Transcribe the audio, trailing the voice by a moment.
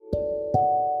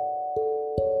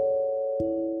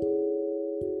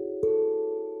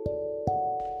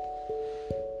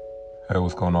Hey,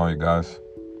 what's going on, you guys?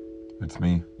 It's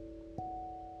me.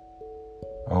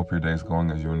 I hope your day's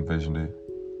going as you envisioned it.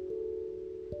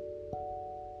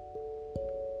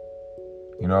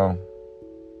 You know,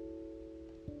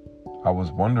 I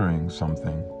was wondering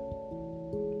something.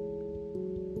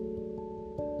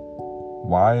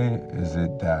 Why is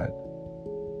it that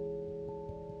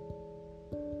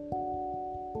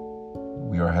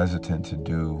we are hesitant to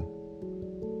do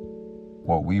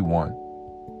what we want,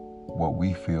 what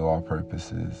we feel our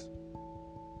purpose is,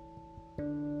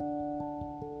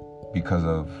 because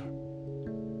of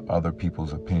other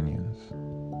people's opinions?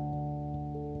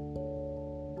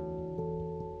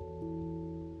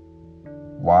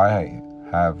 Why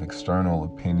have external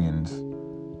opinions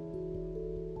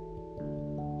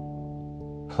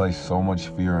place so much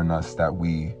fear in us that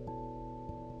we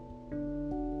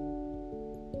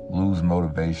lose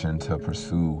motivation to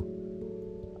pursue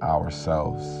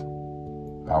ourselves,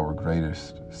 our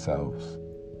greatest selves?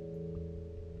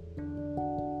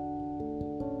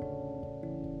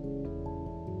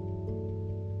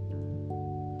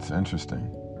 It's interesting.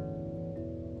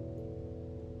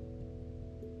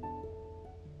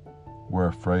 We're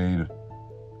afraid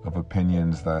of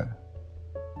opinions that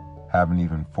haven't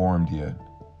even formed yet.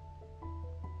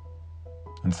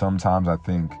 And sometimes I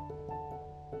think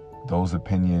those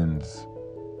opinions,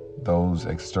 those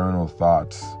external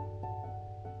thoughts,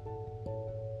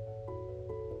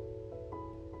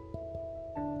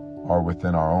 are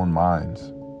within our own minds,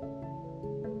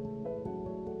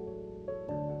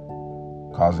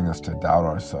 causing us to doubt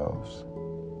ourselves,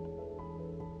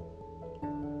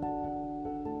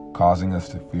 causing us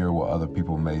to fear what other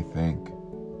people may think,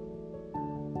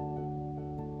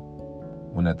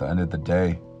 when at the end of the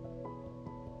day,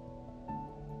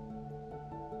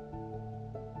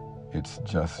 it's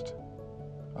just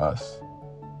us.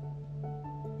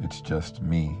 It's just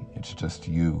me. It's just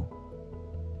you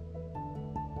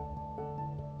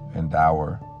and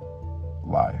our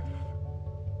life.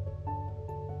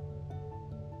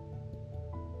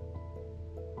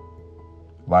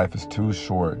 Life is too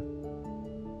short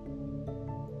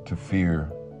to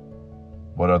fear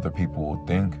what other people will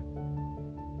think,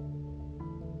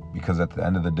 because at the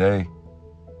end of the day,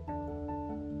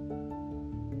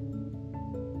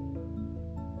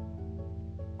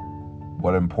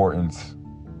 what importance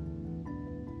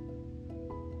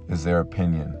is their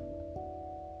opinion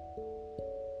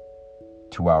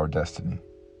to our destiny?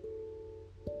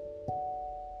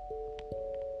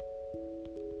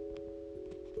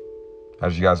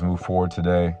 As you guys move forward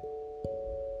today,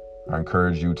 I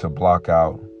encourage you to block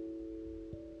out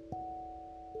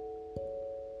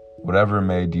whatever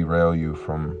may derail you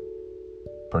from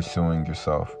pursuing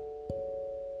yourself.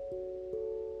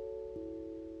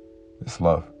 It's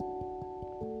love.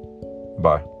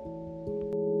 Bye.